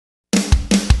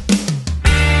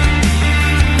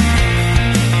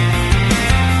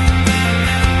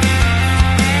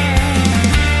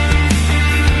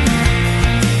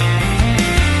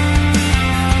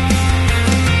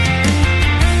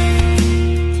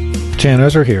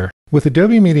Ozer here. With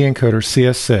Adobe Media Encoder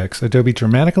CS6, Adobe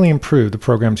dramatically improved the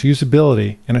program's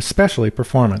usability and especially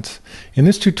performance. In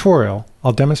this tutorial,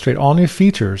 I'll demonstrate all new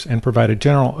features and provide a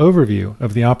general overview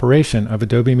of the operation of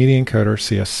Adobe Media Encoder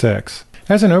CS6.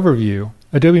 As an overview,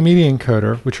 Adobe Media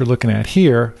Encoder, which you're looking at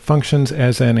here, functions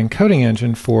as an encoding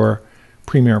engine for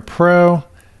Premiere Pro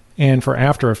and for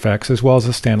After Effects, as well as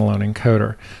a standalone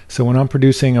encoder. So when I'm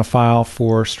producing a file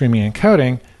for streaming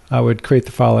encoding, I would create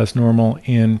the file as normal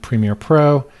in Premiere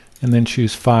Pro and then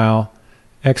choose File,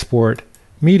 Export,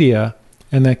 Media,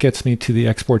 and that gets me to the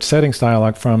Export Settings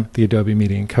dialog from the Adobe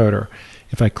Media Encoder.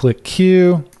 If I click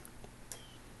Q,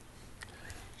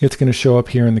 it's going to show up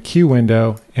here in the Q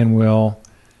window and will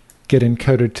get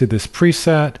encoded to this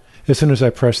preset as soon as I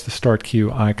press the Start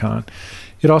Q icon.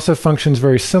 It also functions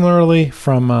very similarly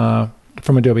from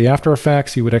Adobe After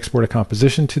Effects. You would export a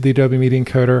composition to the Adobe Media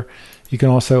Encoder. You can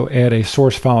also add a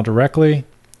source file directly.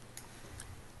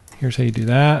 Here's how you do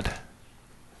that.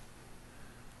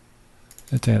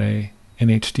 Let's add an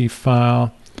HD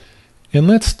file. And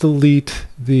let's delete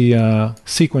the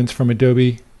sequence from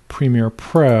Adobe Premiere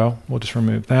Pro. We'll just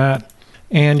remove that.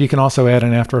 And you can also add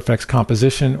an After Effects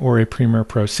composition or a Premiere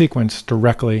Pro sequence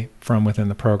directly from within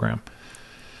the program.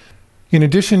 In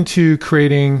addition to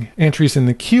creating entries in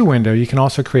the Q window, you can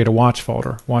also create a watch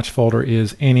folder. Watch folder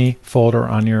is any folder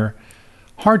on your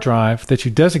hard drive that you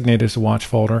designate as a watch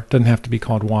folder. It doesn't have to be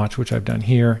called watch, which I've done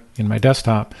here in my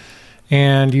desktop.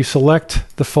 And you select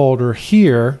the folder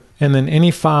here, and then any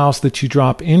files that you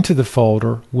drop into the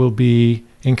folder will be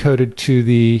encoded to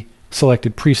the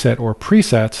selected preset or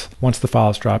presets once the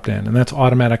file is dropped in. And that's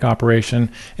automatic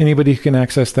operation. Anybody who can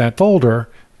access that folder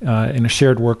in a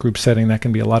shared workgroup setting, that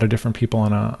can be a lot of different people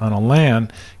on a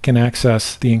LAN, can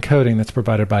access the encoding that's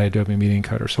provided by Adobe Media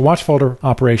Encoder. So watch folder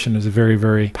operation is a very,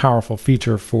 very powerful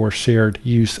feature for shared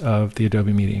use of the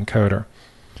Adobe Media Encoder.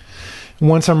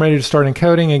 Once I'm ready to start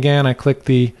encoding, again, I click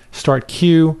the Start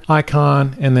Queue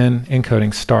icon and then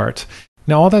encoding starts.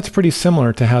 Now, all that's pretty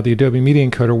similar to how the Adobe Media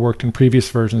Encoder worked in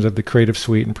previous versions of the Creative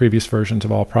Suite and previous versions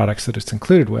of all products that it's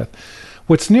included with.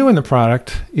 What's new in the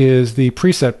product is the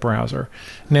preset browser.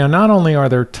 Now, not only are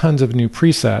there tons of new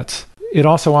presets, it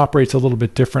also operates a little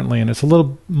bit differently, and it's a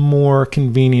little more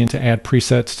convenient to add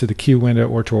presets to the Q window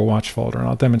or to a watch folder. And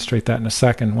I'll demonstrate that in a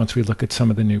second once we look at some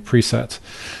of the new presets.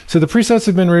 So the presets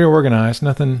have been reorganized.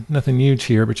 Nothing huge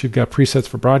here, but you've got presets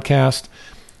for broadcast,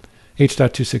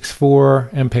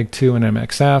 H.264, MPEG-2, and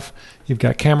MXF. You've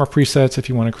got camera presets if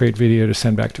you want to create video to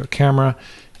send back to a camera.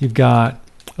 You've got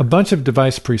a bunch of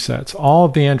device presets. All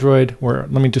of the Android, or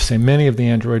let me just say many of the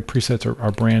Android presets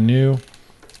are brand new.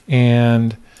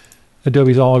 And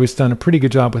Adobe's always done a pretty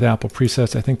good job with Apple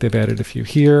presets. I think they've added a few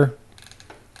here.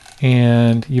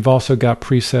 And you've also got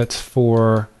presets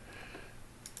for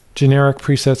generic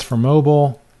presets for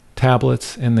mobile,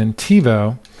 tablets, and then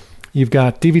TiVo. You've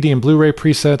got DVD and Blu-ray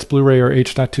presets. Blu-ray are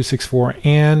H.264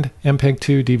 and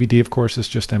MPEG-2. DVD, of course, is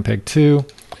just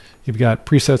MPEG-2. You've got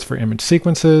presets for image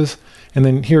sequences. And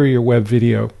then here are your web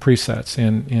video presets.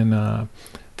 The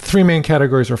three main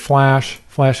categories are Flash.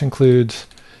 Flash includes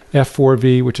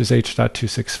F4V, which is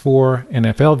H.264, and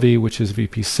FLV, which is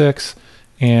VP6.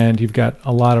 And you've got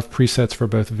a lot of presets for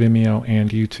both Vimeo and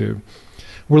YouTube.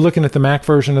 We're looking at the Mac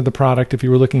version of the product. If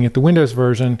you were looking at the Windows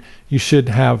version, you should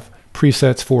have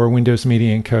presets for Windows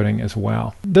Media Encoding as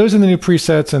well. Those are the new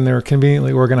presets, and they're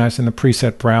conveniently organized in the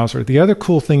preset browser. The other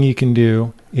cool thing you can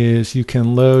do is you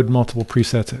can load multiple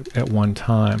presets at one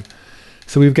time.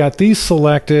 So we've got these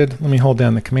selected. Let me hold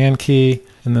down the Command key,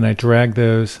 and then I drag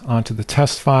those onto the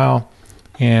test file.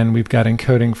 And we've got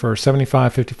encoding for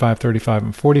 75, 55, 35,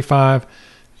 and 45.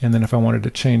 And then if I wanted to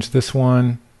change this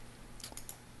one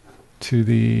to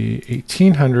the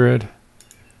 1800,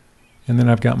 and then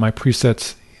I've got my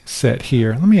presets set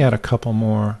here. Let me add a couple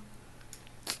more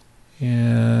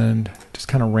and just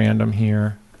kind of random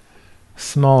here,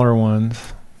 smaller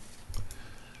ones.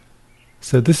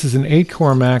 So this is an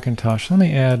 8-core Macintosh. Let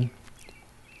me add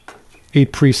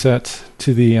 8 presets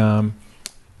to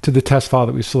the test file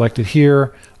that we've selected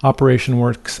here. Operation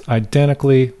works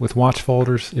identically with watch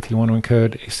folders. If you want to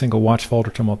encode a single watch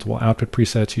folder to multiple output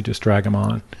presets, you just drag them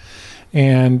on.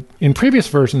 And in previous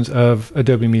versions of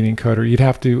Adobe Media Encoder, you'd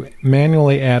have to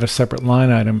manually add a separate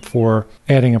line item for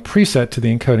adding a preset to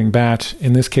the encoding batch.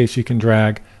 In this case, you can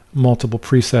drag multiple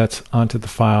presets onto the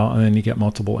file, and then you get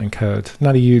multiple encodes.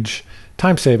 Not a huge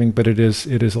time saving, but it is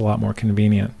a lot more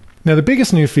convenient. Now, the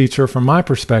biggest new feature from my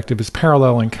perspective is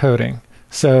parallel encoding.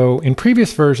 So in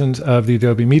previous versions of the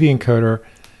Adobe Media Encoder,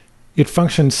 it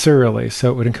functions serially.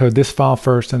 So it would encode this file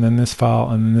first, and then this file,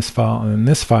 and then this file, and then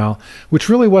this file, which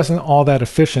really wasn't all that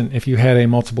efficient if you had a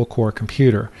multiple core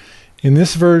computer. In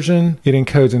this version, it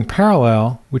encodes in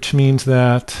parallel, which means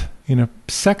that in a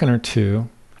second or two,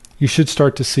 you should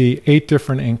start to see 8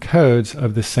 different encodes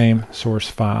of the same source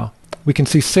file. We can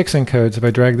see 6 encodes. If I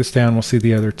drag this down, we'll see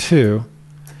the other 2.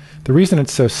 The reason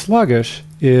it's so sluggish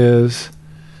is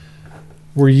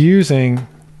we're using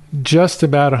just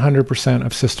about 100%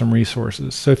 of system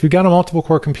resources. So if you've got a multiple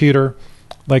core computer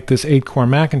like this 8-core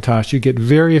Macintosh, you get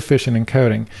very efficient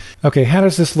encoding. Okay, how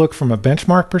does this look from a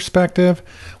benchmark perspective?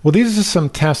 Well, these are some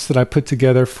tests that I put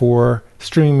together for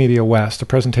Streaming Media West, a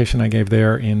presentation I gave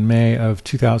there in May of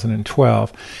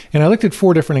 2012. And I looked at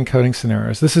 4 different encoding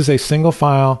scenarios. This is a single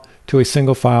file to a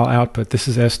single file output. This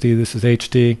is SD, this is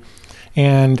HD.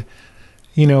 And,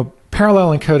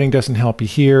 parallel encoding doesn't help you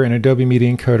here, and Adobe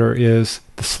Media Encoder is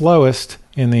the slowest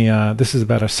in the, this is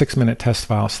about a 6-minute test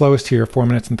file. Slowest here, 4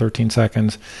 minutes and 13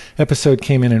 seconds. Episode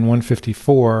came in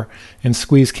 154, and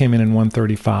Squeeze came in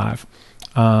 135.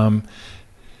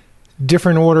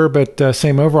 Different order, but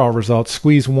same overall results.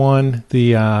 Squeeze won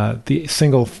the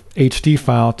single HD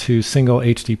file to single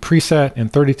HD preset in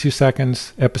 32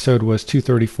 seconds. Episode was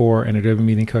 234, and Adobe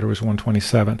Media Encoder was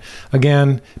 127.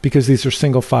 Again, because these are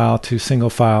single file to single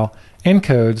file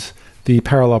encodes, the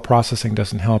parallel processing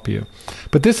doesn't help you.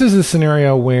 But this is a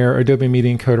scenario where Adobe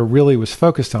Media Encoder really was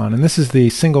focused on, and this is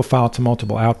the single file to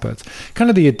multiple outputs.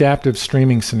 Kind of the adaptive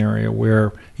streaming scenario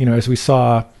where, as we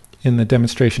saw in the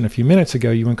demonstration a few minutes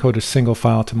ago, you encode a single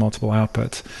file to multiple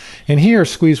outputs. And here,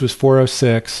 Squeeze was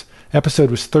 406,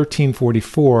 Episode was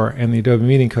 1344, and the Adobe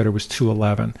Media Encoder was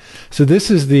 211. So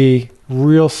this is the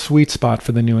real sweet spot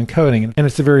for the new encoding. And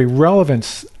it's a very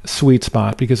relevant sweet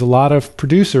spot because a lot of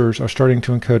producers are starting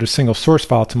to encode a single source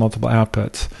file to multiple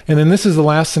outputs. And then this is the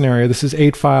last scenario. This is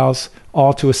 8 files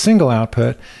all to a single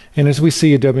output. And as we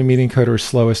see, Adobe Media Encoder is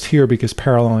slowest here because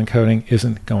parallel encoding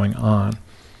isn't going on.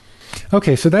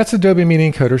 Okay, so that's Adobe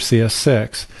Media Encoder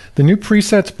CS6. The new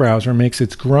presets browser makes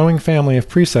its growing family of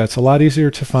presets a lot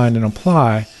easier to find and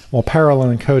apply, while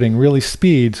parallel encoding really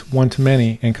speeds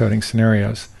one-to-many encoding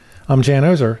scenarios. I'm Jan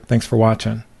Ozer. Thanks for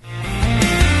watching.